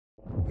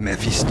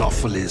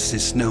Mephistopheles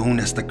is known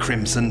as the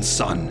Crimson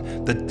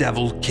Sun, the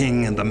Devil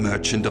King and the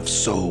Merchant of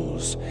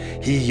Souls.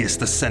 He is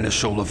the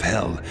Seneschal of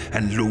Hell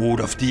and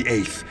Lord of the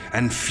Eighth,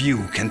 and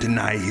few can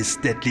deny his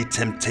deadly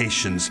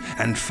temptations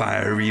and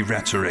fiery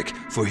rhetoric,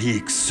 for he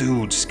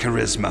exudes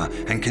charisma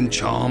and can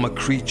charm a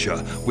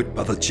creature with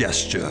but a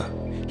gesture.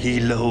 He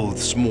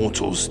loathes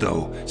mortals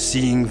though,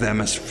 seeing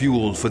them as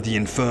fuel for the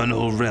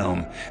infernal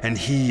realm, and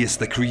he is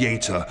the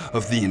creator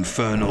of the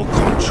infernal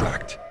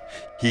contract.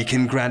 He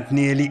can grant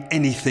nearly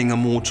anything a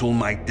mortal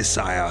might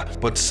desire,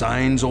 but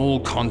signs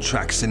all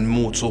contracts in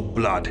mortal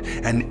blood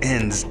and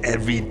ends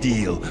every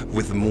deal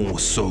with more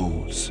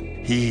souls.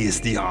 He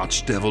is the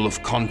Archdevil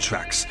of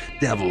contracts,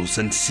 devils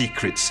and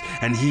secrets,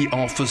 and he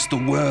offers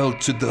the world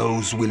to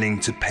those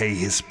willing to pay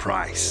his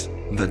price.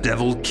 The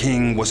Devil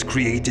King was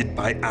created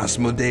by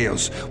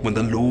Asmodeus when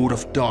the Lord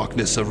of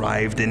Darkness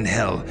arrived in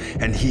Hell,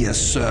 and he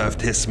has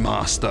served his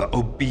master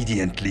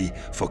obediently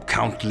for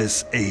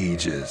countless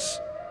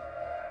ages.